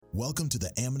Welcome to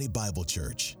the Amity Bible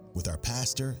Church with our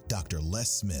pastor, Dr.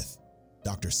 Les Smith.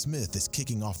 Dr. Smith is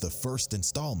kicking off the first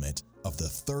installment of the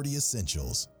 30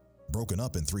 Essentials, broken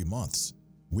up in 3 months.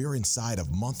 We're inside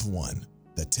of month 1,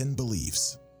 the 10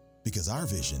 Beliefs, because our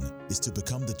vision is to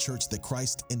become the church that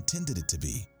Christ intended it to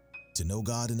be. To know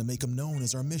God and to make Him known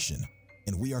is our mission,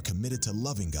 and we are committed to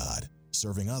loving God,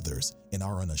 serving others, and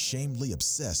are unashamedly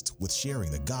obsessed with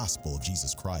sharing the gospel of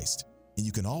Jesus Christ. And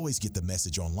you can always get the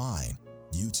message online,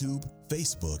 YouTube,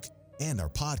 Facebook, and our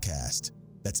podcast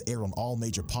that's aired on all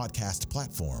major podcast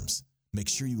platforms. Make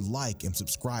sure you like and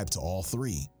subscribe to all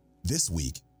 3. This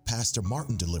week, Pastor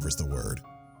Martin delivers the word.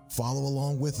 Follow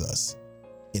along with us.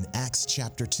 In Acts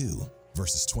chapter 2,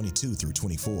 verses 22 through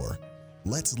 24,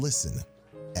 let's listen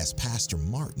as Pastor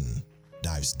Martin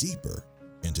dives deeper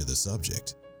into the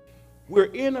subject. We're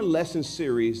in a lesson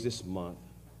series this month,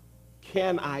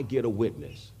 Can I Get a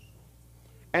Witness?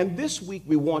 And this week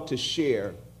we want to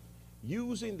share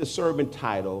using the sermon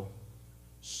title,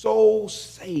 Soul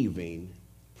Saving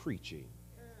Preaching.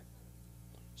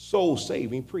 Soul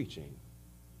Saving Preaching.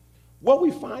 What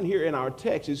we find here in our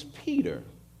text is Peter,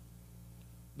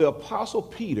 the Apostle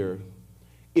Peter,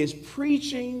 is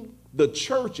preaching the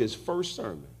church's first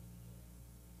sermon.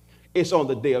 It's on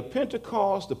the day of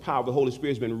Pentecost. The power of the Holy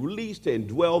Spirit has been released to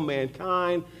indwell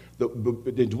mankind, to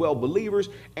indwell believers,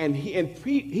 and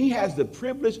he has the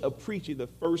privilege of preaching the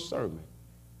first sermon.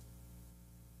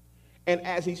 And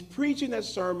as he's preaching that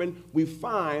sermon, we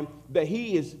find that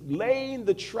he is laying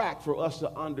the track for us to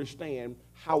understand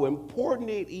how important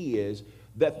it is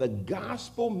that the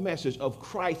gospel message of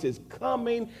Christ is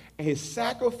coming and his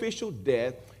sacrificial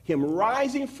death, him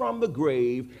rising from the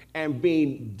grave and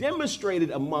being demonstrated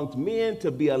amongst men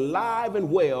to be alive and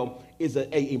well is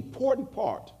an important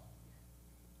part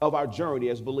of our journey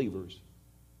as believers.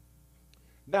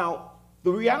 Now,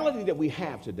 the reality that we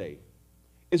have today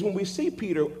is when we see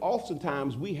Peter,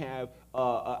 oftentimes we have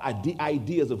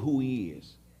ideas of who he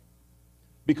is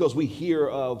because we hear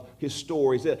of his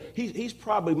stories. He's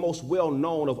probably most well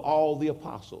known of all the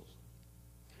apostles.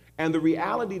 And the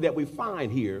reality that we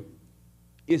find here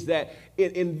is that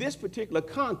in this particular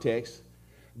context,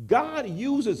 God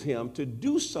uses him to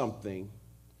do something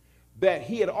that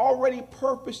he had already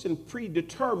purposed and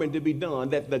predetermined to be done,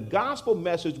 that the gospel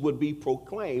message would be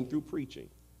proclaimed through preaching.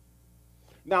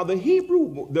 Now,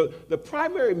 the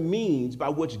primary means by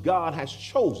which God has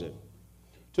chosen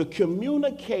to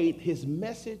communicate his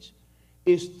message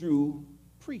is through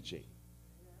preaching.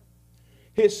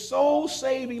 His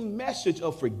soul-saving message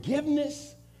of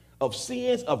forgiveness, of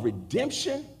sins, of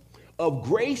redemption, of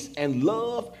grace and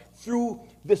love through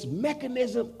this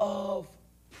mechanism of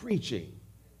preaching.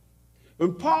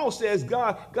 When Paul says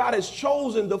God has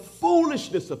chosen the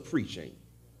foolishness of preaching.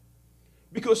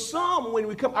 Because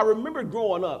I remember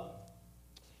growing up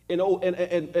in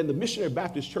the missionary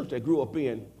Baptist church I grew up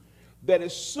in, that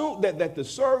as soon that the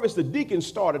service, the deacon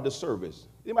started the service.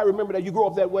 Anybody remember that? You grew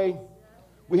up that way?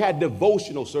 We had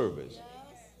devotional service.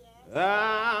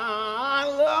 I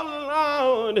love the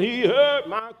Lord, he heard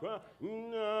my cry.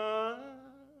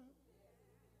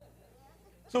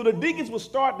 So the deacons would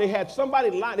start, they had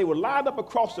they were lined up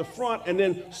across the front, and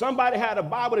then somebody had a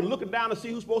Bible, they're looking down to see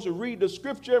who's supposed to read the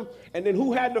scripture, and then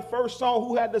who had the first song,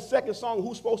 who had the second song,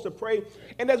 who's supposed to pray.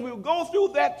 And as we would go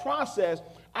through that process,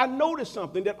 I noticed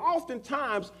something, that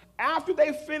oftentimes after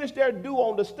they finished their due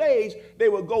on the stage, they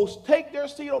would go take their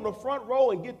seat on the front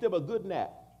row and get them a good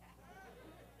nap.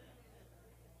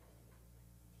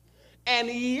 And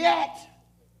yet,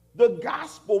 the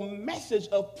gospel message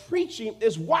of preaching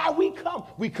is why we come.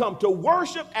 We come to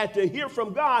worship and to hear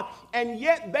from God, and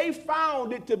yet they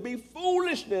found it to be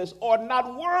foolishness or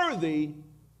not worthy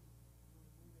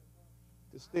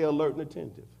to stay alert and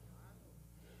attentive.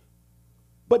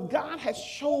 But God has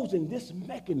chosen this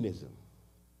mechanism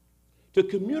to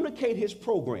communicate his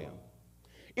program.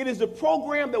 It is a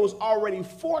program that was already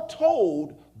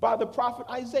foretold by the prophet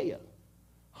Isaiah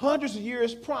hundreds of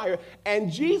years prior, and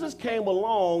Jesus came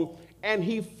along and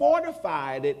he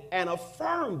fortified it and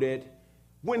affirmed it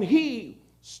when he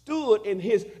stood in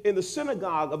the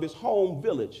synagogue of his home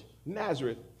village,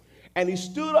 Nazareth, and he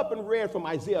stood up and read from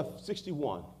Isaiah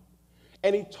 61.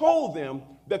 And he told them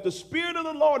that the Spirit of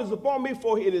the Lord is upon me,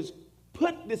 for it has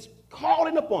put this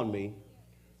calling upon me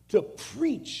to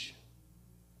preach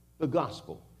the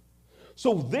gospel.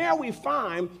 So there we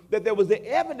find that there was the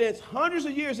evidence hundreds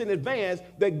of years in advance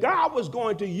that God was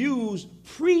going to use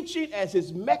preaching as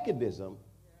his mechanism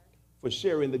for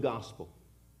sharing the gospel.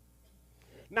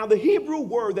 Now, the Hebrew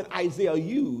word that Isaiah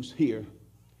used here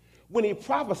when he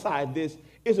prophesied this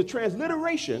is a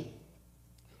transliteration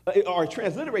or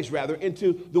transliterates rather,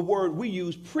 into the word we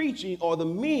use, preaching, or the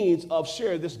means of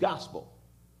sharing this gospel.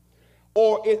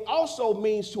 Or it also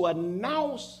means to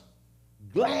announce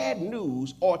glad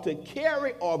news or to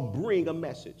carry or bring a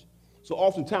message. So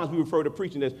oftentimes we refer to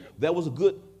preaching as, that was a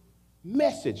good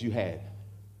message you had.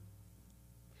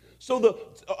 So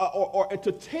or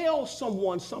to tell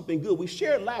someone something good. We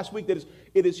shared last week that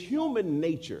it is human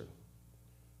nature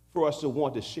for us to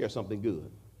want to share something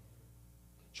good.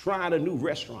 Trying a new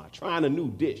restaurant, trying a new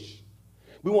dish.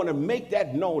 We want to make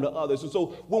that known to others. And so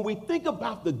when we think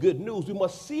about the good news, we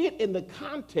must see it in the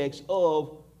context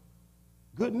of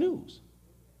good news.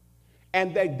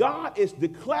 And that God is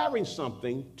declaring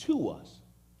something to us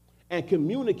and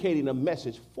communicating a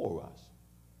message for us.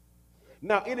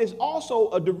 Now, it is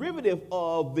also a derivative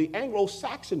of the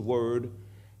Anglo-Saxon word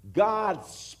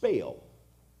Godspell.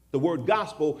 The word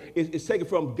gospel is taken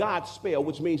from Godspell,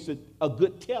 which means a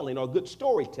good telling or good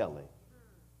storytelling.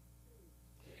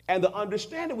 And the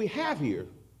understanding we have here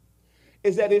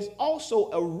is that it's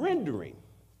also a rendering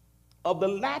of the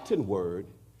Latin word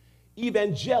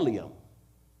evangelium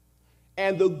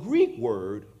and the Greek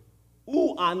word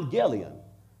euangelion,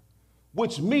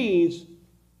 which means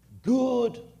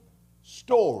good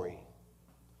story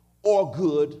or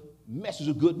good message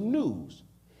or good news.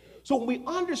 So when we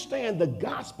understand the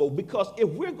gospel, because if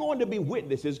we're going to be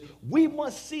witnesses, we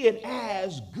must see it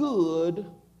as good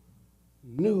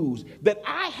news. That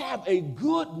I have a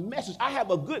good message. I have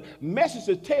a good message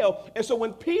to tell. And so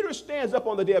when Peter stands up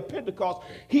on the day of Pentecost,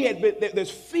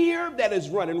 there's fear that is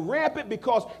running rampant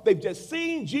because they've just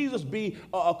seen Jesus be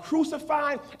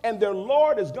crucified and their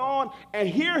Lord is gone. And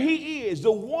here he is,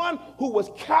 the one who was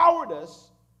cowardice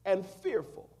and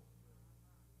fearful,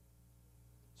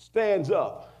 stands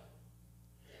up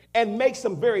and makes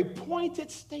some very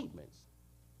pointed statements.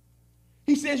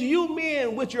 He says, you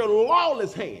men with your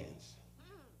lawless hands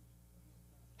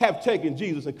have taken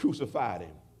Jesus and crucified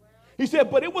him. He said,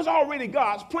 but it was already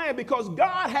God's plan because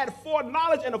God had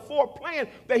foreknowledge and a foreplan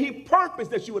that he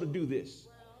purposed that you were to do this.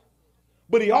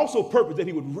 But he also purposed that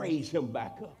he would raise him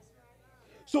back up.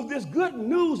 So this good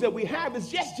news that we have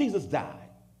is, yes, Jesus died,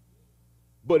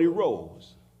 but he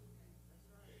rose.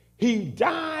 He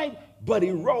died, but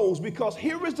he rose, because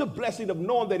here is the blessing of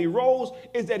knowing that he rose,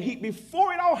 is that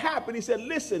before it all happened, he said,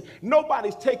 listen,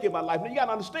 nobody's taking my life. Now you got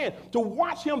to understand, to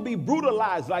watch him be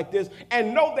brutalized like this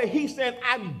and know that he's saying,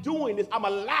 I'm doing this, I'm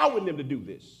allowing them to do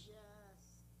this. Yes.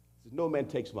 He says, no man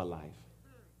takes my life.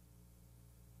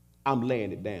 I'm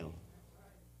laying it down.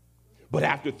 But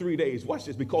after 3 days, watch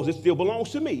this, because it still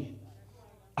belongs to me,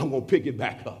 I'm going to pick it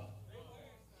back up.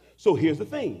 So here's the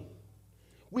thing.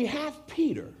 We have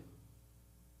Peter.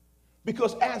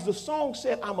 Because as the song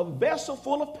said, I'm a vessel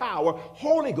full of power,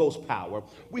 Holy Ghost power.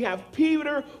 We have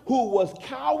Peter, who was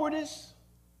cowardice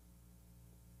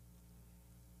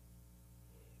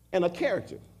and a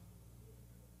character,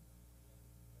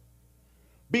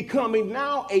 becoming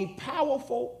now a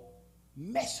powerful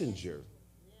messenger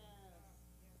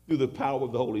through the power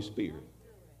of the Holy Spirit.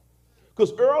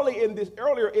 Because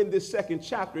earlier in this second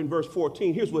chapter, in verse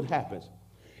 14, here's what happens.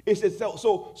 It says,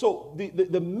 so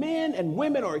the men and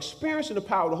women are experiencing the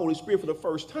power of the Holy Spirit for the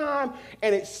first time,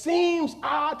 and it seems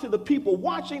odd to the people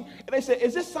watching, and they say,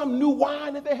 is this some new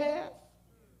wine that they have?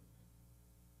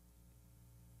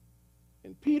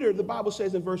 And Peter, the Bible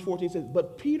says in verse 14, says,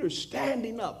 but Peter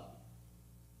standing up,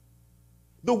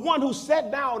 the one who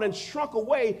sat down and shrunk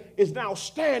away is now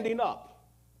standing up,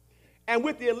 and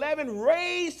with the 11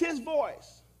 raised his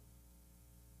voice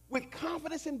with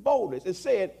confidence and boldness and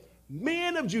said,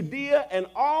 men of Judea and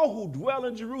all who dwell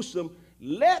in Jerusalem,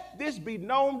 let this be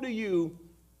known to you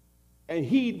and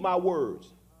heed my words.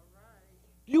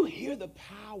 Do you hear the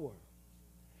power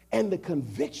and the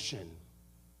conviction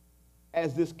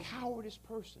as this cowardice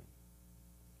person,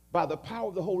 by the power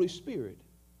of the Holy Spirit,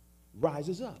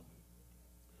 rises up?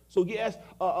 So yes,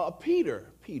 Peter,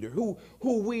 who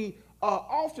we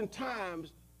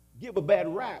oftentimes give a bad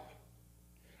rap,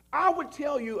 I would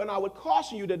tell you, and I would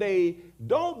caution you today,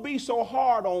 don't be so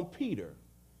hard on Peter,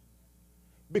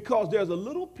 because there's a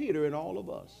little Peter in all of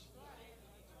us.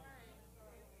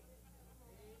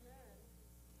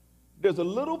 There's a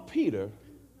little Peter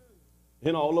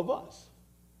in all of us.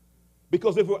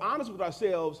 Because if we're honest with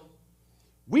ourselves,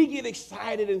 we get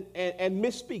excited and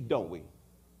misspeak, don't we?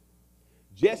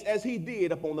 Just as he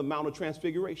did up on the Mount of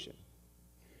Transfiguration.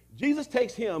 Jesus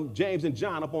takes him, James and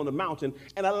John, up on the mountain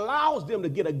and allows them to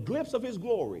get a glimpse of his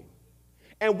glory.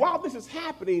 And while this is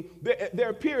happening, there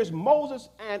appears Moses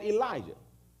and Elijah.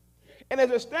 And as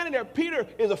they're standing there, Peter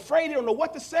is afraid, he don't know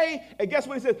what to say. And guess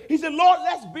what he said? He said, Lord,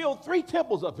 let's build 3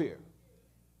 temples up here.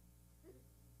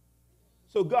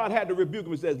 So God had to rebuke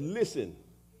him and says, listen,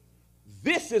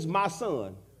 this is my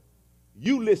son.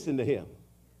 You listen to him.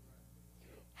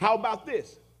 How about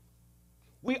this?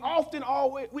 We often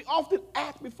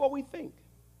act before we think.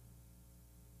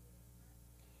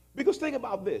 Because think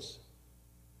about this.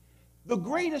 The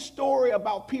greatest story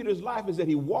about Peter's life is that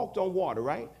he walked on water,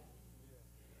 right?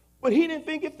 But he didn't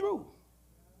think it through.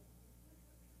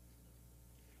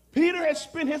 Peter had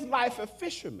spent his life a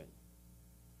fisherman.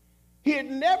 He had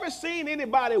never seen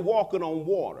anybody walking on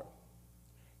water.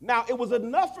 Now, it was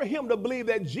enough for him to believe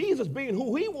that Jesus, being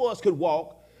who he was, could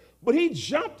walk, but he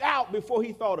jumped out before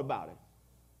he thought about it.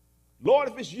 Lord,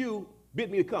 if it's you,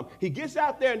 bid me to come. He gets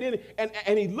out there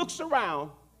and he looks around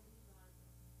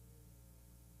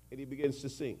and he begins to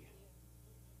sink.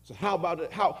 So how about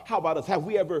it? How about us? Have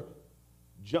we ever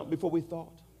jumped before we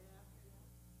thought?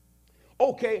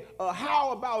 Okay,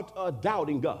 how about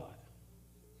doubting God?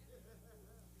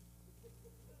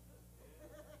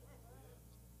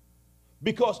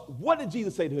 Because what did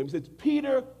Jesus say to him? He says,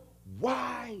 Peter,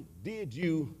 why did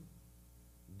you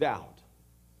doubt?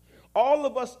 All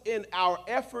of us in our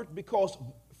effort, because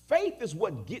faith is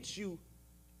what gets you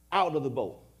out of the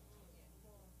boat.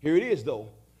 Here it is, though.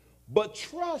 But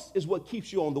trust is what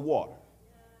keeps you on the water.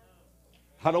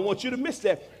 I don't want you to miss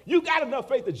that. You got enough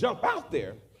faith to jump out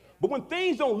there. But when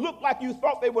things don't look like you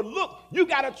thought they would look, you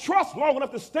got to trust long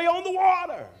enough to stay on the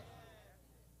water.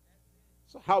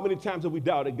 So how many times have we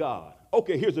doubted God?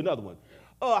 Okay, here's another one.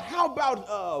 How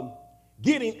about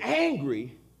getting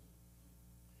angry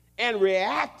and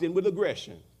reacting with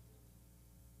aggression?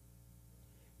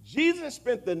 Jesus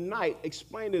spent the night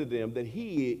explaining to them that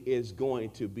he is going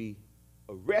to be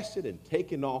arrested and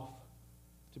taken off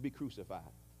to be crucified.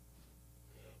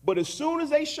 But as soon as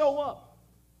they show up,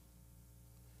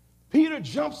 Peter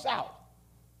jumps out.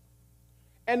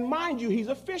 And mind you, he's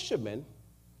a fisherman,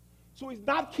 so he's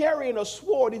not carrying a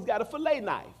sword, he's got a fillet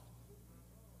knife.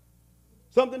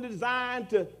 Something designed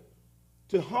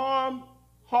to harm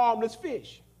harmless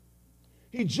fish.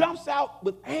 He jumps out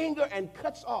with anger and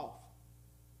cuts off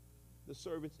the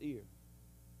servant's ear.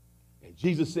 And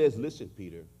Jesus says, listen,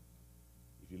 Peter,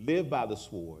 if you live by the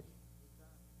sword,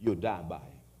 you'll die by it.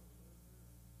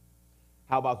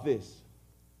 How about this?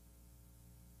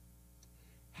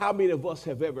 How many of us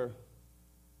have ever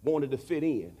wanted to fit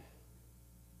in?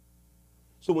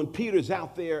 So when Peter's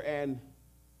out there and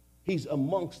he's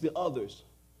amongst the others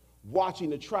watching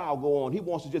the trial go on, he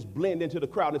wants to just blend into the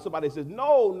crowd, and somebody says,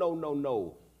 no, no, no,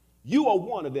 no. You are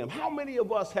one of them. How many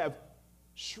of us have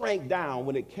shrank down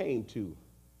when it came to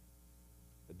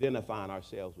identifying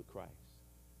ourselves with Christ?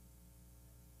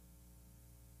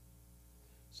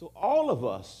 So all of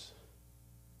us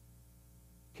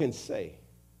can say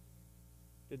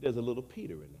that there's a little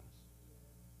Peter in us.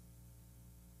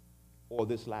 Or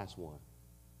this last one.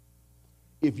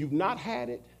 If you've not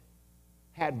had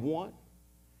one,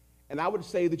 and I would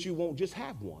say that you won't just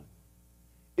have one.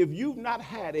 If you've not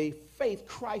had a faith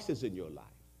crisis in your life,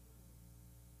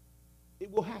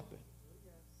 it will happen.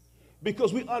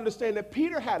 Because we understand that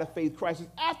Peter had a faith crisis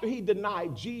after he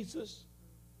denied Jesus.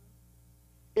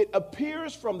 It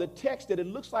appears from the text that it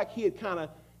looks like he had kind of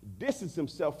distanced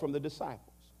himself from the disciples.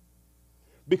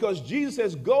 Because Jesus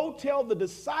says, go tell the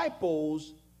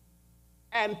disciples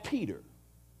and Peter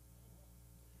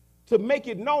to make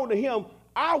it known to him,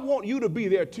 I want you to be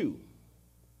there too.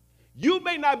 You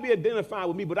may not be identified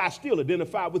with me, but I still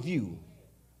identify with you.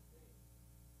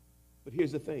 But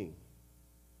here's the thing.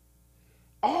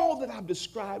 All that I've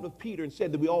described of Peter and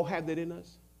said that we all have that in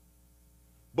us,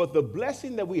 but the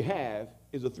blessing that we have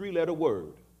is a three-letter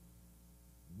word,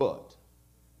 but.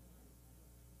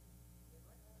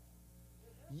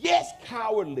 Yes,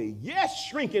 cowardly. Yes,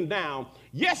 shrinking down.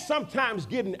 Yes, sometimes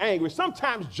getting angry.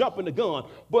 Sometimes jumping the gun.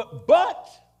 But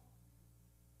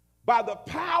by the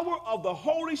power of the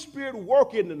Holy Spirit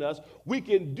working in us, we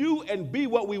can do and be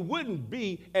what we wouldn't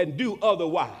be and do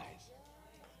otherwise.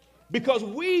 Because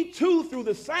we too, through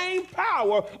the same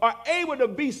power, are able to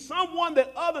be someone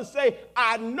that others say,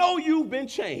 I know you've been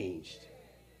changed.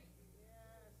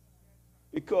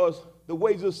 Because the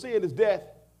wages of sin is death,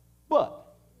 but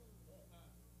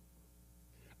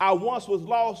I once was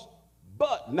lost,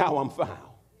 but now I'm found.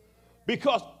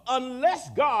 Because unless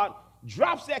God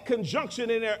drops that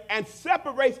conjunction in there and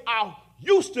separates our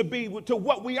used to be to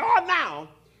what we are now,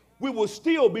 we will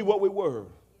still be what we were.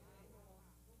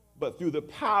 But through the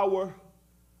power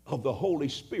of the Holy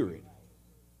Spirit,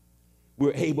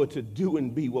 we're able to do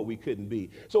and be what we couldn't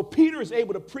be. So Peter is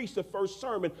able to preach the first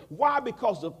sermon. Why?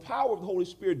 Because the power of the Holy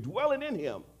Spirit dwelling in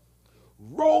him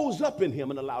rose up in him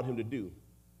and allowed him to do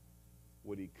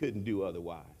what he couldn't do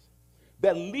otherwise.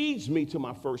 that leads me to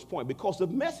my first point, because the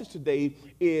message today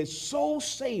is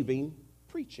soul-saving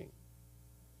preaching.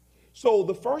 So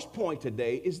the first point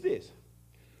today is this: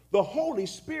 the Holy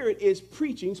Spirit is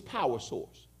preaching's power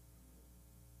source.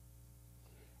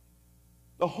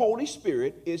 The Holy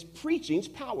Spirit is preaching's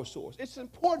power source. It's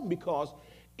important because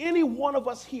any one of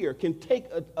us here can take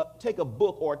a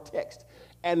book or a text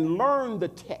and learn the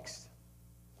text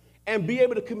and be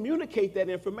able to communicate that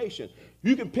information.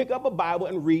 You can pick up a Bible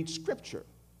and read Scripture.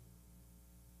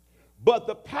 But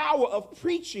the power of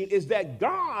preaching is that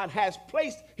God has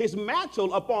placed his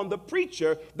mantle upon the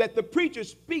preacher, that the preacher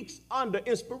speaks under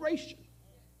inspiration.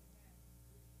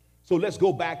 So let's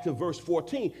go back to verse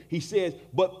 14. He says,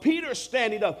 but Peter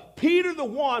standing up, Peter, the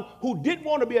one who didn't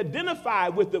want to be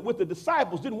identified with the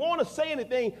disciples, didn't want to say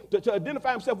anything to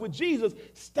identify himself with Jesus,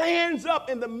 stands up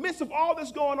in the midst of all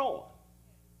this going on.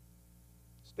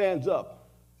 Stands up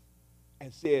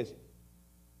and says,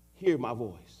 hear my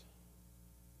voice.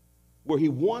 Where he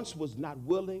once was not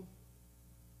willing,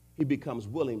 he becomes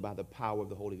willing by the power of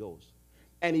the Holy Ghost.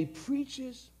 And he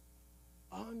preaches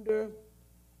under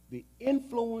the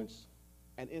influence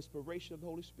and inspiration of the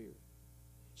Holy Spirit.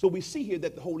 So we see here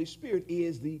that the Holy Spirit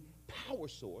is the power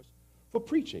source for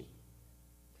preaching.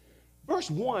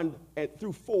 Verse 1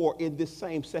 through 4 in this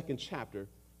same second chapter,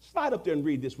 slide up there and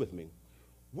read this with me.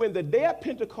 When the day of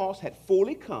Pentecost had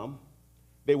fully come,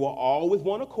 they were all with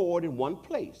one accord in one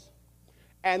place.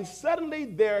 And suddenly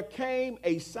there came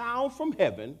a sound from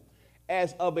heaven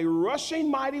as of a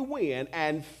rushing mighty wind,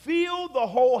 and filled the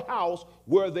whole house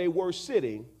where they were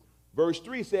sitting. Verse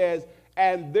 3 says,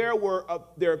 and there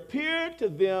appeared to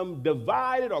them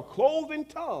divided or cloven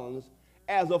tongues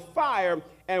as a fire,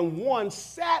 and one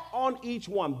sat on each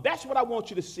one. That's what I want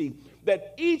you to see,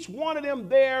 that each one of them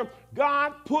there,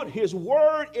 God put his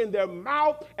word in their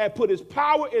mouth and put his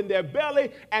power in their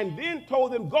belly, and then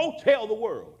told them, go tell the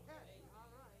world.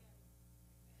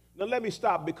 Now let me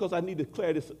stop, because I need to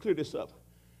clear this up.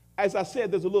 As I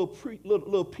said, there's a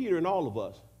little Peter in all of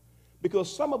us,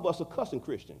 because some of us are cussing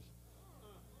Christians.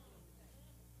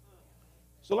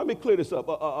 So let me clear this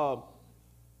up.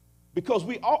 Because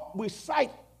we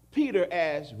cite Peter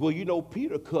as, well, you know,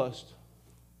 Peter cussed.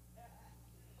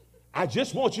 I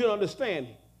just want you to understand,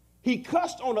 he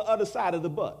cussed on the other side of the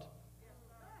butt.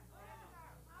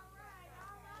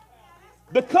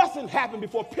 The cussing happened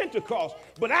before Pentecost,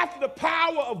 but after the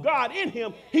power of God in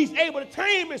him, he's able to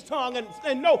tame his tongue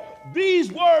and know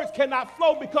these words cannot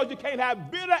flow, because you can't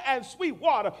have bitter and sweet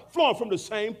water flowing from the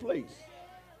same place.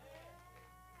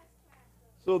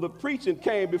 So the preaching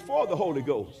came before the Holy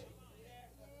Ghost.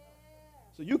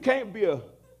 So you can't be a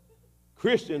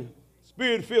Christian,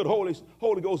 Spirit-filled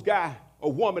Holy Ghost guy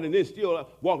or woman and then still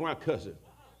walking around cussing,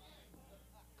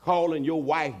 calling your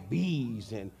wife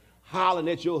bees and hollering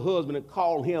at your husband and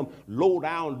calling him low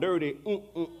down, dirty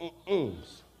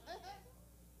ums.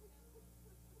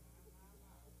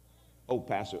 Oh,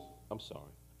 Pastor, I'm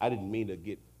sorry. I didn't mean to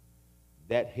get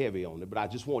that heavy on it, but I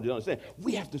just wanted you to understand,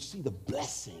 we have to see the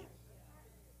blessing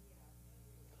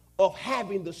of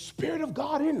having the Spirit of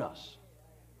God in us,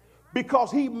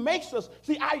 because he makes us,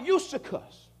 see, I used to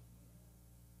cuss.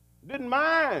 Didn't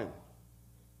mind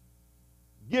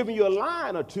giving you a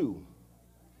line or two.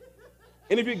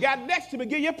 And if you got next to me,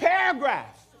 give you a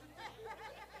paragraph.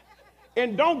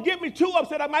 And don't get me too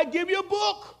upset. I might give you a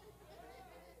book.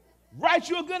 Write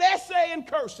you a good essay in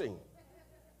cursing.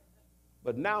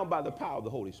 But now by the power of the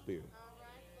Holy Spirit,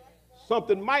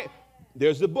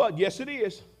 there's the but. Yes, it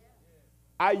is.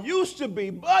 I used to be,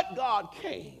 but God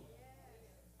came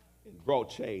and brought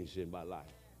change in my life.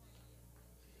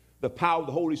 The power of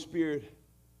the Holy Spirit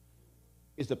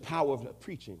is the power of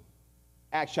preaching.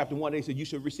 Acts chapter 1, they said you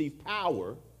should receive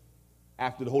power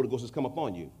after the Holy Ghost has come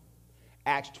upon you.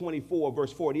 Acts 24,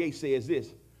 verse 48 says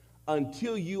this,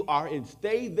 until you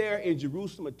stay there in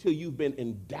Jerusalem until you've been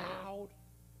endowed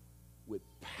with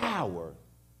power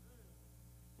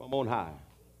from on high.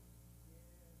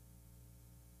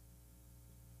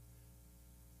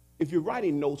 If you're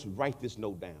writing notes, write this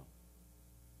note down.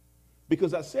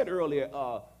 Because I said earlier,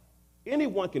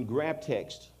 anyone can grab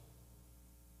text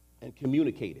and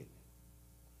communicate it.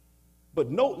 But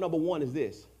note number one is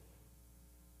this: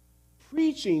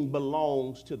 preaching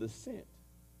belongs to the sent.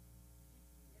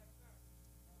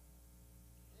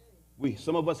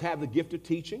 Some of us have the gift of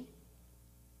teaching,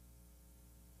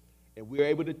 and we're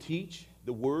able to teach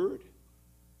the word.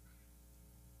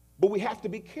 But we have to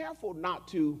be careful not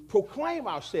to proclaim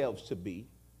ourselves to be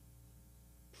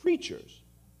preachers.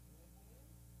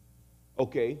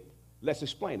 Okay, let's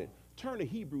explain it. Turn to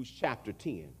Hebrews chapter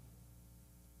 10.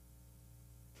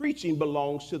 Preaching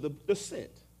belongs to the sent.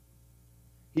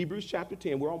 Hebrews chapter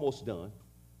 10, we're almost done.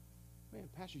 Man,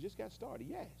 Pastor, you just got started.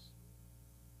 Yes.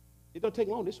 It don't take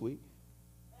long this week.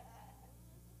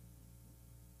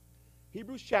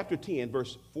 Hebrews chapter 10,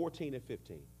 verse 14 and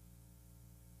 15.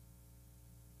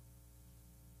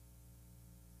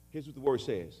 Here's what the word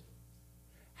says.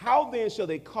 How then shall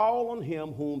they call on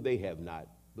him whom they have not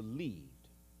believed?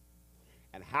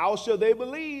 And how shall they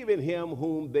believe in him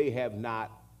whom they have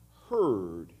not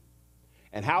heard?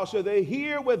 And how shall they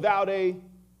hear without a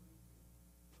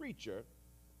preacher?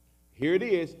 Here it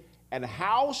is. And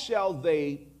how shall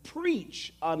they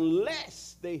preach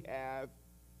unless they have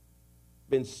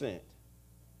been sent?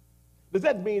 Does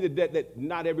that mean that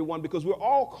not everyone, because we're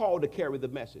all called to carry the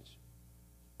message.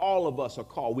 All of us are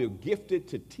called. We're gifted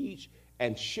to teach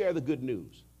and share the good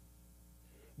news.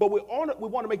 But we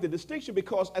want to make the distinction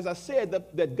because, as I said,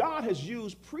 that God has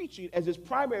used preaching as his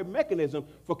primary mechanism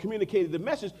for communicating the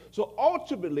message. So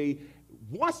ultimately,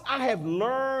 once I have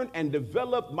learned and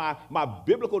developed my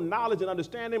biblical knowledge and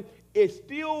understanding, it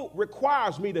still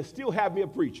requires me to still have me a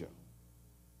preacher.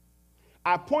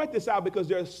 I point this out because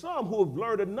there are some who have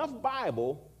learned enough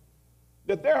Bible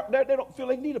that they don't feel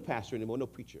they need a pastor anymore, no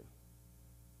preacher.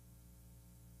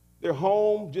 They're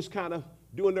home just kind of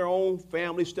doing their own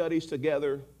family studies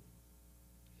together,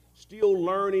 still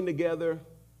learning together.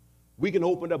 We can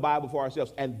open the Bible for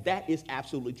ourselves, and that is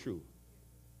absolutely true.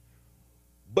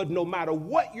 But no matter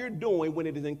what you're doing, when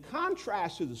it is in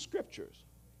contrast to the scriptures,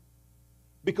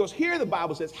 because here the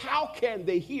Bible says, how can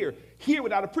they hear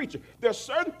without a preacher? There are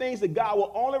certain things that God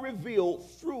will only reveal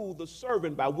through the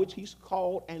servant by which he's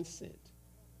called and sent.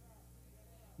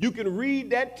 You can read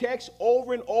that text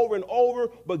over and over and over,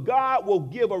 but God will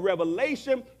give a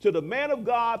revelation to the man of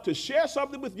God to share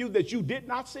something with you that you did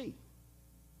not see.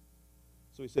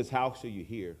 So he says, how shall you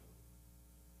hear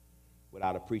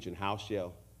without a preacher? And how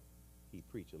shall he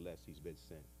preach unless he's been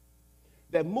sent?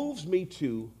 That moves me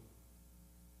to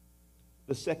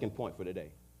the second point for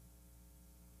today.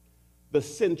 The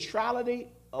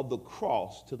centrality of the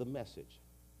cross to the message.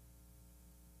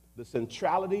 The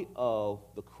centrality of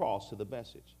the cross to the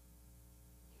message.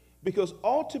 Because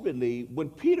ultimately, when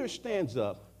Peter stands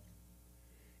up,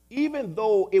 even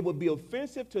though it would be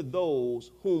offensive to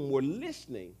those whom were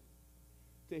listening,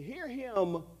 to hear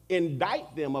him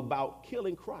indict them about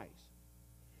killing Christ,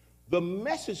 the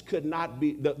message could not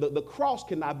be, the cross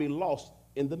cannot be lost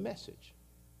in the message.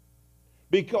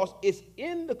 Because it's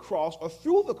in the cross or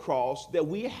through the cross that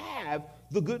we have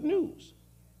the good news.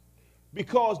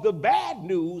 Because the bad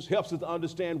news helps us to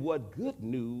understand what good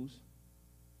news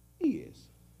is.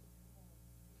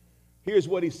 Here's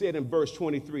what he said in verse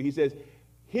 23. He says,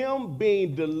 him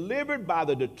being delivered by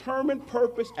the determined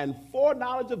purpose and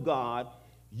foreknowledge of God,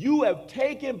 you have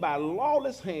taken by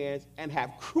lawless hands and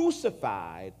have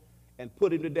crucified and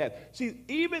put him to death. See,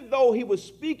 even though he was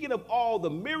speaking of all the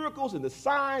miracles and the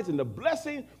signs and the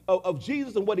blessing of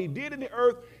Jesus and what he did in the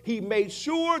earth, he made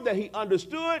sure that he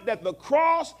understood that the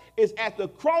cross is at the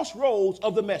crossroads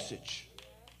of the message.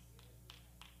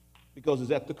 Because it's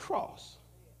at the cross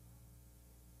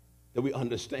that we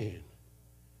understand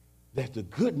that the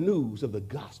good news of the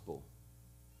gospel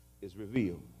is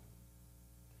revealed.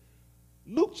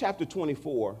 Luke chapter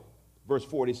 24, verse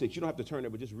 46. You don't have to turn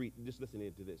there, but just listen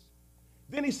into this.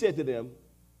 Then he said to them,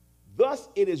 thus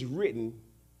it is written,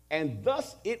 and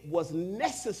thus it was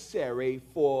necessary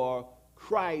for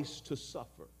Christ to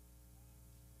suffer.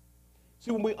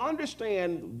 See, when we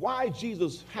understand why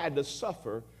Jesus had to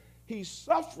suffer, he's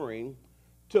suffering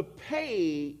to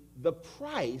pay the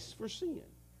price for sin,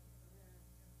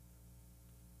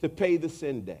 to pay the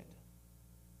sin debt.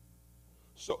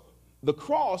 So the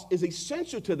cross is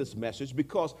essential to this message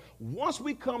because once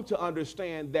we come to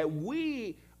understand that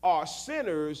we are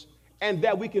sinners and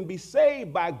that we can be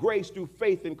saved by grace through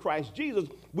faith in Christ Jesus,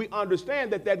 we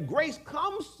understand that grace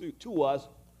comes to us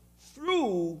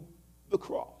through the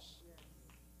cross.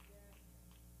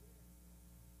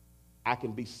 I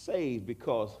can be saved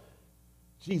because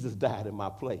Jesus died in my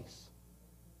place.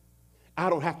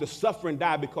 I don't have to suffer and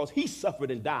die because he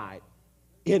suffered and died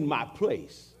in my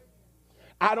place.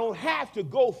 I don't have to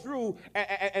go through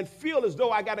and feel as though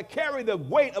I got to carry the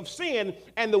weight of sin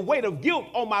and the weight of guilt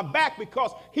on my back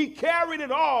because he carried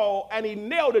it all and he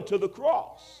nailed it to the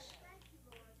cross.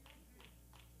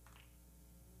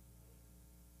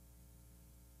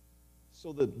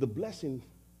 So the blessing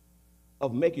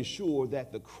of making sure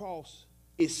that the cross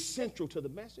is central to the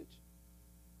message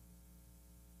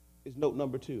is note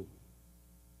number 2.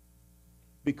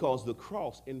 Because the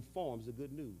cross informs the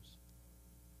good news.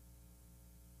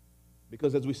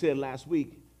 Because as we said last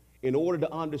week, in order to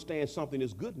understand something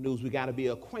is good news, we got to be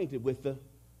acquainted with the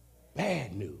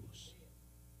bad news.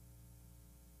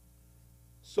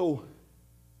 So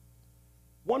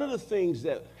One of the things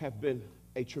that have been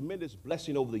a tremendous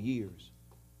blessing over the years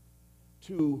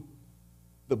to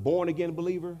the born-again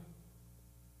believer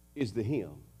is the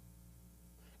hymn.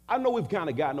 I know we've kind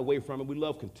of gotten away from it. We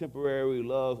love contemporary, we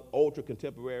love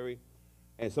ultra-contemporary,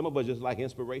 and some of us just like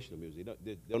inspirational music.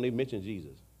 They don't even mention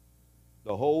Jesus.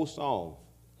 The whole song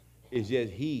is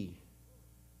just he,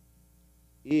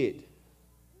 it,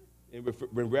 in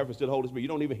reference to the Holy Spirit. You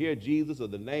don't even hear Jesus or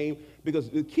the name, because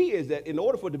the key is that in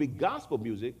order for it to be gospel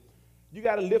music, you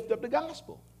got to lift up the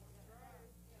gospel.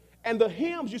 And the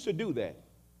hymns used to do that.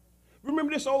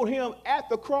 Remember this old hymn, At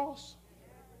the Cross?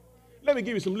 Let me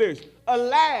give you some lyrics.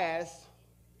 Alas,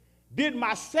 did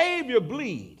my Savior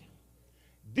bleed?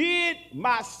 Did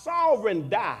my sovereign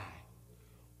die?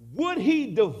 Would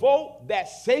he devote that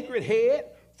sacred head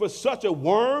for such a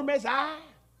worm as I?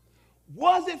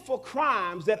 Was it for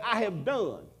crimes that I have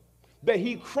done that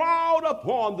he crawled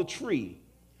upon the tree?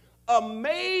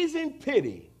 Amazing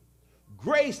pity,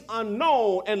 grace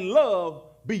unknown, and love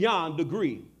beyond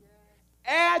degree.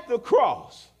 At the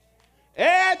cross,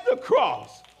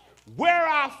 where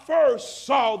I first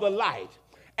saw the light,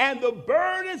 and the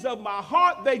burdens of my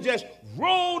heart, they just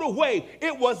rolled away.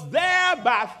 It was there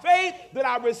by faith that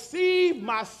I received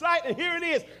my sight, and here it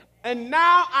is. And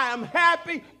now I am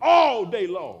happy all day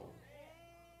long.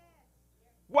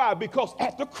 Why? Because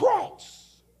at the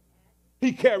cross,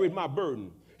 he carried my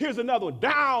burden. Here's another one,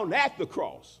 down at the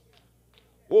cross.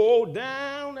 Oh,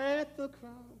 down at the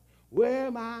cross,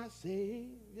 where my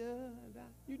Savior died.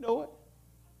 You know it.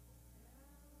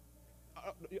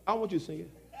 I want you to sing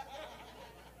it.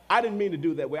 I didn't mean to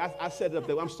do it that way. I set it up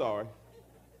there. I'm sorry.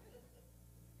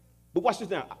 But watch this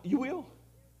now. You will?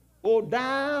 Oh,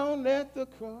 down at the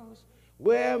cross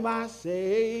where my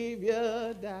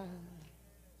Savior died.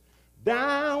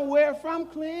 Down where from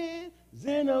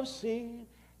cleansing of sin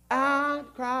I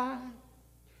cried.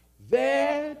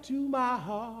 There to my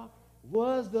heart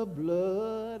was the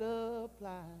blood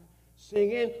applied.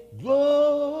 Singing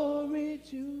glory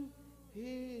to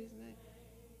his name.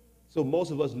 So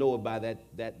most of us know it by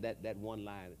that one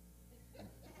line.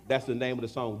 That's the name of the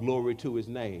song, Glory to His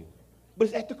Name. But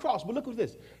it's at the cross. But look at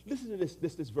this. Listen to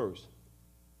this verse.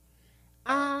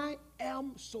 I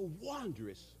am so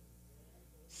wondrously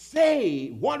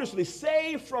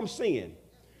saved from sin.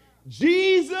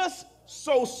 Jesus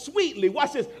so sweetly,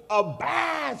 watch this,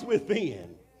 abides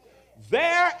within.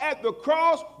 There at the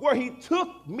cross where he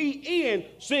took me in,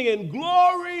 singing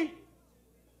glory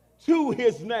to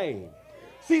his name.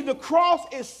 See, the cross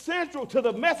is central to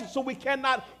the message, so we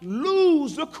cannot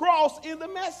lose the cross in the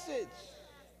message.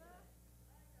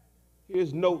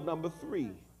 Here's note number 3.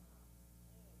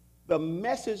 The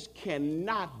message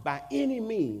cannot by any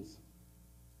means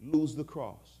lose the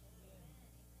cross.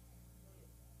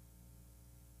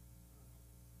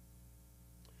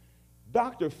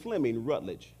 Dr. Fleming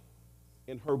Rutledge,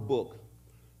 in her book,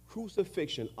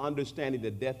 Crucifixion, Understanding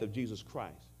the Death of Jesus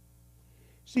Christ,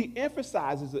 she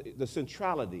emphasizes the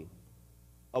centrality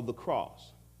of the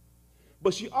cross.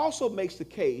 But she also makes the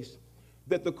case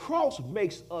that the cross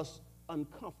makes us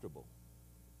uncomfortable,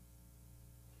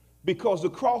 because the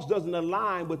cross doesn't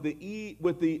align with the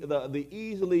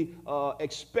easily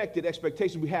expected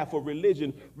expectation we have for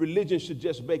religion. Religion should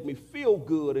just make me feel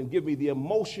good and give me the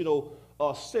emotional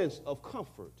sense of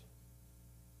comfort.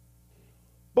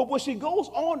 But what she goes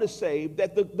on to say,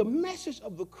 that the message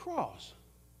of the cross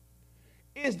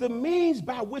is the means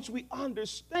by which we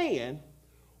understand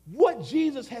what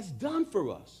Jesus has done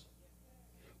for us.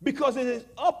 Because it is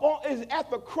at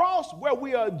the cross where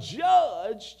we are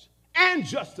judged and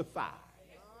justified.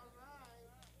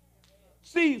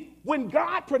 See, when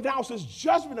God pronounces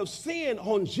judgment of sin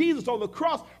on Jesus on the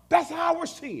cross, that's our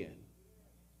sin.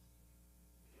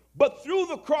 But through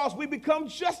the cross, we become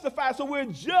justified. So we're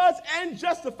judged and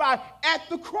justified at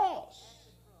the cross.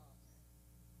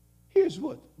 Here's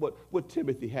what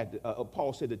Timothy had,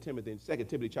 Paul said to Timothy in 2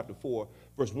 Timothy chapter 4,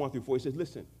 verse 1 through 4. He says,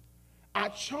 listen, I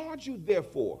charge you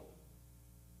therefore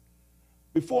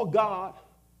before God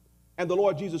and the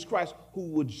Lord Jesus Christ,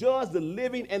 who will judge the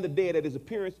living and the dead at his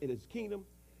appearance in his kingdom,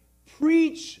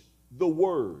 preach the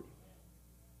word.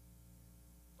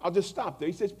 I'll just stop there.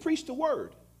 He says, preach the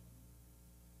word.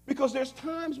 Because there's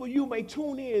times where you may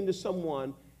tune in to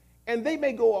someone and they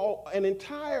may go an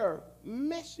entire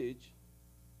message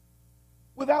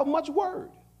without much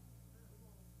word.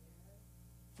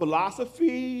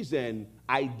 Philosophies and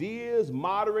ideas,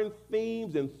 modern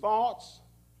themes and thoughts.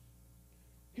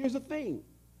 Here's the thing.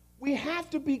 We have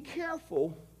to be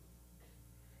careful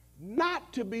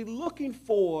not to be looking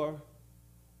for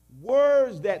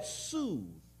words that soothe.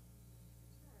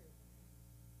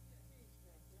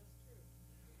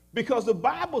 Because the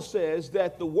Bible says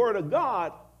that the word of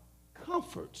God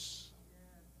comforts.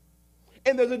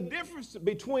 And there's a difference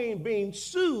between being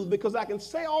soothed, because I can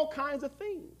say all kinds of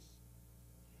things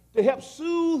to help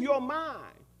soothe your mind.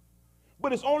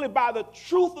 But it's only by the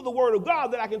truth of the word of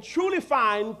God that I can truly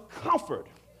find comfort.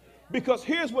 Because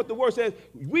here's what the word says: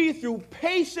 we through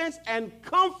patience and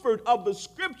comfort of the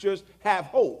scriptures have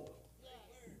hope.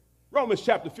 Romans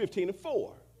chapter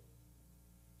 15:4.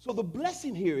 So the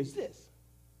blessing here is this.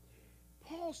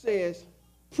 Paul says,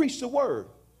 preach the word.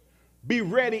 Be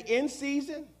ready in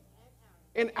season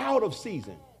and out of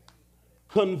season.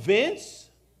 Convince,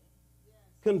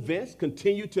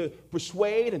 continue to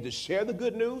persuade and to share the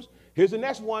good news. Here's the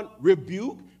next one: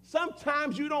 rebuke.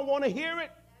 Sometimes you don't want to hear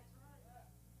it.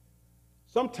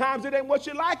 Sometimes it ain't what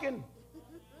you're liking.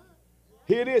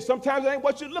 Here it is. Sometimes it ain't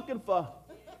what you're looking for.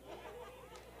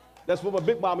 That's what my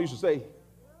big mama used to say.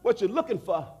 What you're looking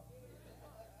for.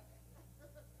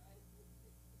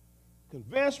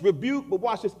 Convince, rebuke, but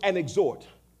watch this, and exhort.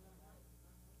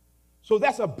 So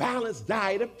that's a balanced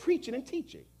diet of preaching and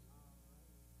teaching.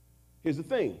 Here's the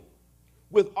thing.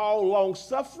 With all long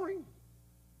suffering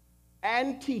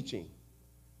and teaching.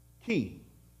 Key,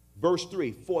 verse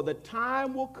 3. For the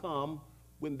time will come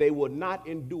when they will not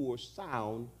endure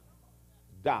sound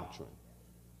doctrine,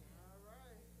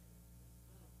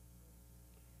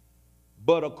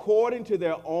 but according to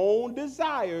their own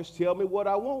desires, tell me what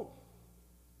I want.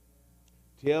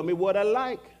 Tell me what I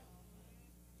like.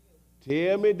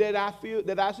 Tell me that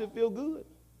I should feel good.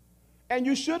 And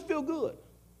you should feel good.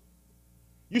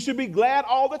 You should be glad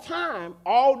all the time,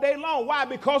 all day long. Why?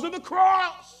 Because of the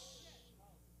cross.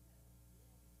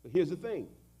 But here's the thing.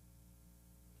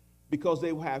 Because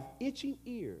they will have itching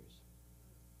ears,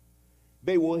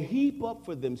 they will heap up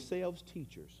for themselves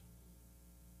teachers.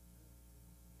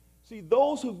 See,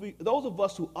 those of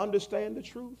us who understand the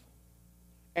truth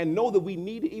and know that we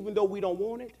need it even though we don't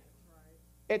want it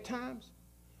at times,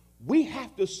 we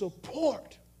have to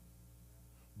support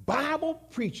Bible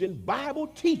preaching, Bible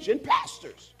teaching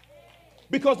pastors.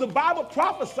 Because the Bible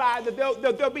prophesied that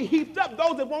they'll be heaped up.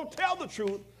 Those that won't tell the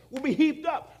truth will be heaped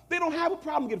up. They don't have a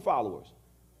problem getting followers.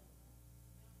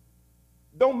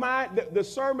 Don't mind the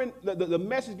sermon, the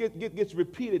message gets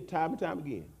repeated time and time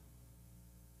again.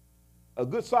 A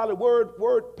good solid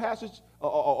word passage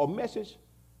or message,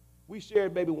 we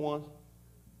shared maybe once.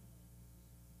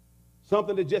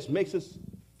 Something that just makes us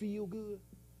feel good.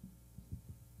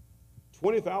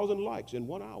 20,000 likes in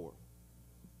 1 hour.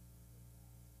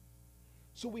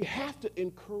 So we have to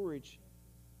encourage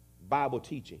Bible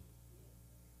teaching,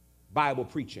 Bible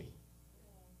preaching.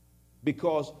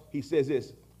 Because he says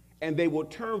this, and they will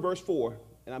turn, verse 4,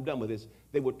 and I'm done with this,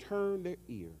 they will turn their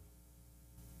ear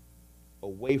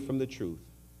away from the truth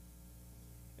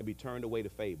and be turned away to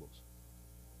fables.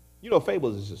 You know,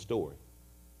 fables is a story.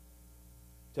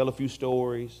 Tell a few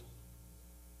stories.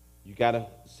 You got to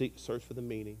search for the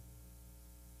meaning.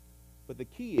 But the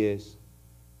key is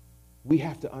we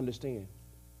have to understand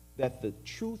that the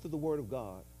truth of the Word of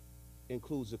God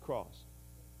includes the cross.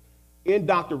 In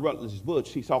Dr. Rutledge's book,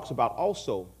 he talks about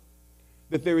also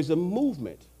that there is a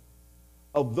movement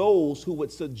of those who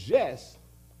would suggest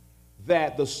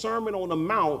that the Sermon on the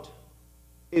Mount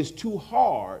is too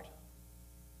hard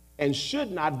and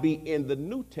should not be in the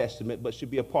New Testament, but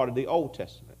should be a part of the Old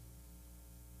Testament.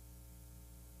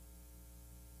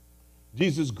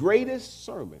 Jesus' greatest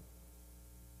sermon,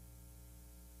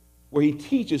 where he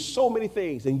teaches so many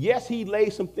things, and yes, he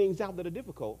lays some things out that are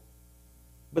difficult,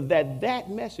 but that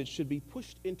message should be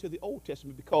pushed into the Old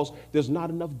Testament because there's not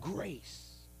enough grace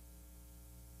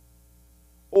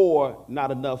or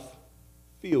not enough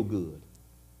feel good.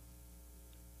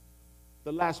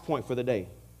 The last point for the day,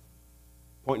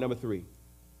 point number 3.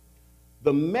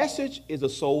 The message is a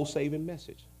soul-saving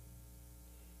message.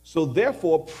 So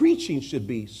therefore, preaching should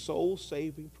be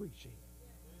soul-saving preaching.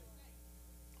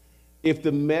 If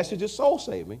the message is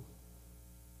soul-saving,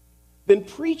 then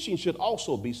preaching should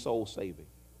also be soul-saving.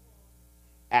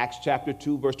 Acts chapter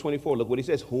 2, verse 24, look what he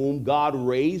says. Whom God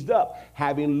raised up,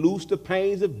 having loosed the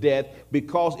pains of death,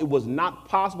 because it was not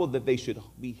possible that he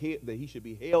should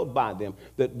be held by them.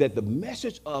 That the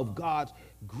message of God's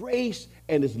grace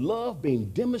and his love being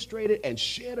demonstrated and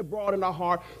shed abroad in our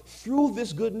heart through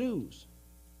this good news,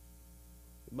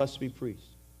 it must be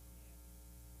preached.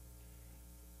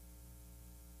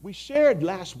 We shared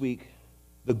last week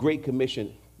the Great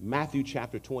Commission, Matthew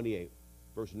chapter 28.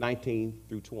 Verse 19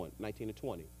 to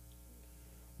 20.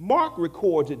 Mark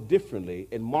records it differently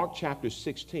in Mark chapter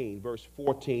 16, verse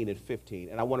 14 and 15.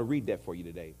 And I want to read that for you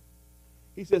today.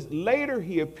 He says, later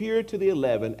he appeared to the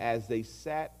 11 as they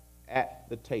sat at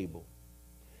the table.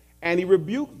 And he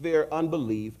rebuked their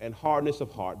unbelief and hardness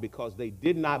of heart because they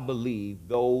did not believe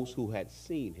those who had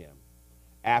seen him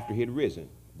after he had risen.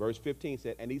 Verse 15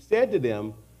 said, and he said to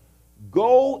them,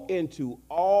 go into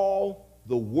all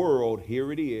the world,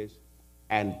 here it is,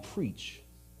 and preach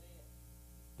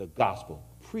the gospel.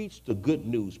 Preach the good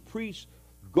news. Preach,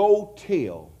 go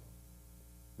tell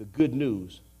the good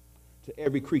news to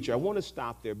every creature. I want to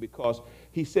stop there because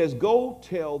he says, go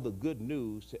tell the good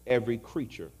news to every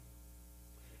creature.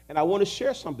 And I want to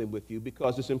share something with you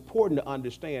because it's important to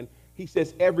understand. He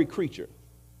says every creature,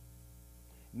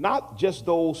 not just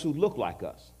those who look like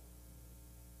us,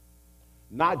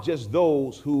 not just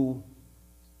those who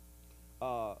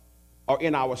are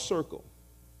in our circle,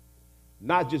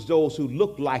 not just those who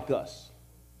look like us.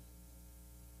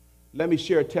 Let me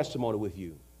share a testimony with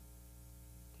you.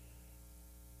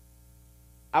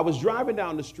 I was driving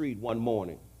down the street one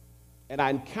morning, and I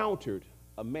encountered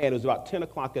a man. It was about 10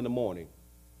 o'clock in the morning.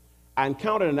 I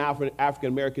encountered an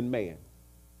African-American man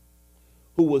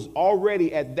who was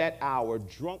already at that hour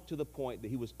drunk to the point that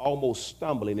he was almost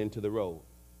stumbling into the road.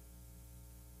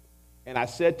 And I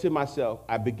said to myself,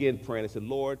 I began praying. I said,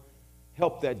 Lord,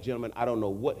 help that gentleman. I don't know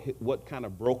what kind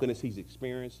of brokenness he's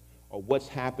experienced or what's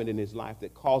happened in his life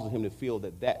that causes him to feel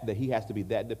that he has to be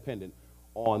that dependent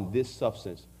on this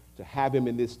substance to have him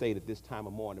in this state at this time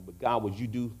of morning. But God, would you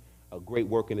do a great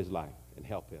work in his life and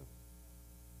help him?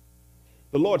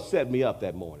 The Lord set me up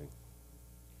that morning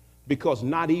because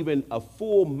not even a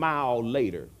full mile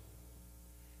later,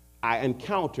 I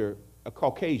encountered a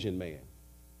Caucasian man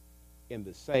in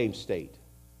the same state,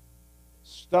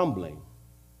 stumbling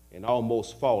and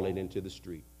almost falling into the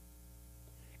street.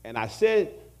 And I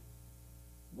said,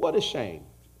 what a shame.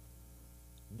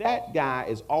 That guy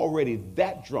is already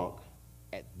that drunk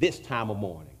at this time of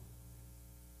morning.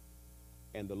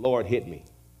 And the Lord hit me.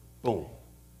 Boom.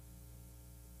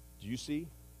 Do you see?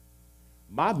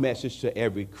 My message to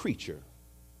every creature.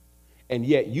 And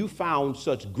yet you found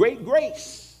such great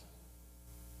grace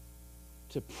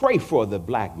to pray for the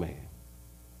black man.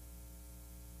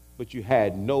 But you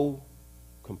had no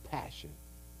compassion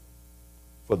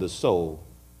for the soul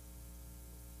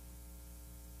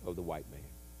of the white man.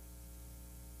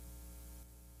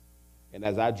 And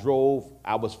as I drove,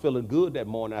 I was feeling good that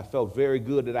morning. I felt very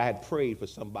good that I had prayed for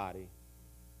somebody.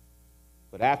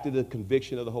 But after the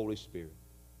conviction of the Holy Spirit,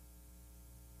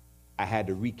 I had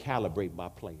to recalibrate my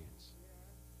plans.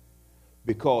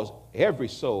 Because every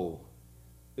soul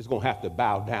is going to have to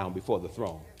bow down before the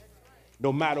throne.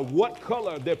 No matter what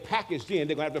color they're packaged in,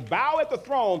 they're going to have to bow at the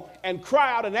throne and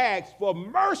cry out and ask for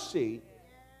mercy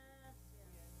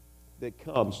that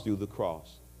comes through the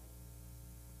cross.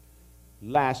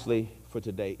 Lastly, for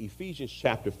today, Ephesians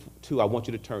chapter 2. I want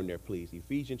you to turn there, please.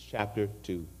 Ephesians chapter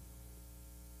 2.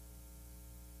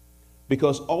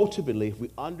 Because ultimately, if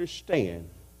we understand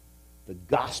the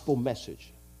gospel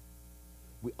message,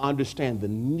 we understand the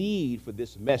need for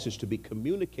this message to be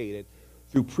communicated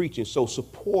through preaching. So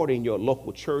supporting your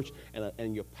local church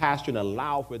and your pastor and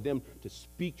allow for them to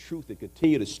speak truth and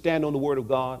continue to stand on the word of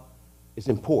God is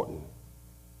important.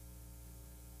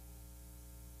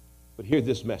 But here's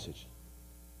this message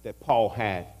that Paul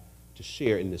had to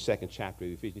share in the second chapter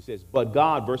of Ephesians. He says, but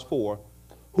God, verse 4,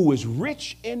 who is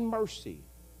rich in mercy,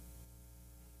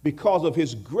 because of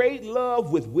his great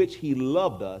love with which he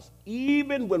loved us,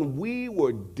 even when we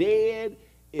were dead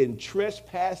in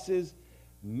trespasses,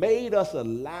 made us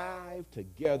alive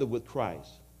together with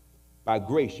Christ. By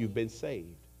grace you've been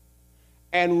saved.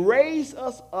 And raised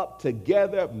us up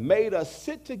together, made us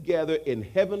sit together in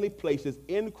heavenly places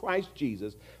in Christ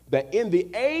Jesus, that in the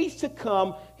age to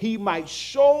come he might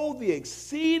show the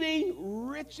exceeding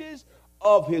riches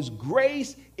of his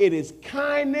grace in his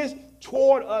kindness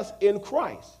toward us in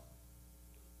Christ.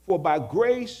 For by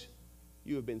grace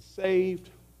you have been saved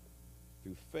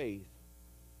through faith,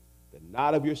 that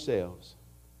not of yourselves,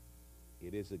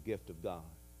 it is a gift of God.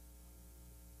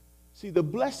 See, the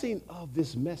blessing of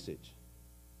this message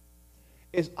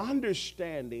is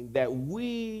understanding that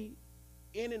we,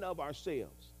 in and of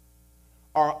ourselves,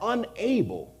 are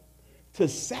unable to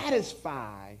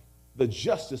satisfy the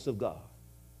justice of God,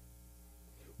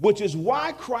 which is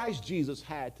why Christ Jesus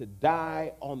had to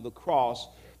die on the cross,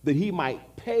 that he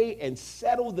might pay and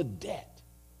settle the debt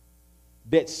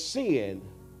that sin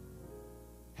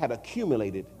had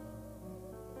accumulated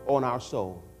on our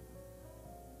soul.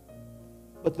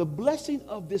 But the blessing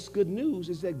of this good news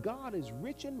is that God is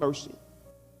rich in mercy.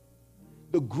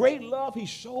 The great love he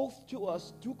shows to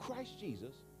us through Christ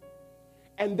Jesus,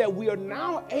 and that we are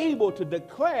now able to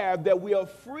declare that we are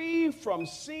free from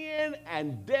sin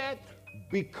and death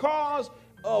because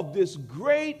of this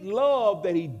great love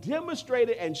that he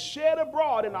demonstrated and shed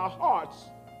abroad in our hearts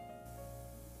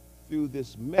through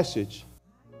this message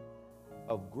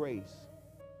of grace,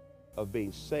 of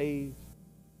being saved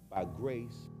by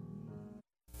grace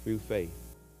through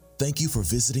faith. Thank you for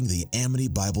visiting the Amity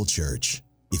Bible Church.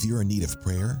 If you're in need of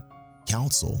prayer,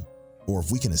 counsel, or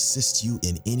if we can assist you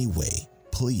in any way,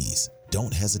 please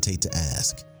don't hesitate to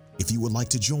ask. If you would like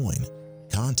to join,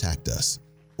 contact us,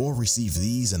 or receive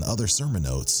these and other sermon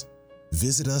notes,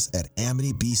 visit us at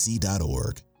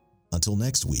amitybc.org. Until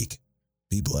next week,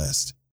 be blessed.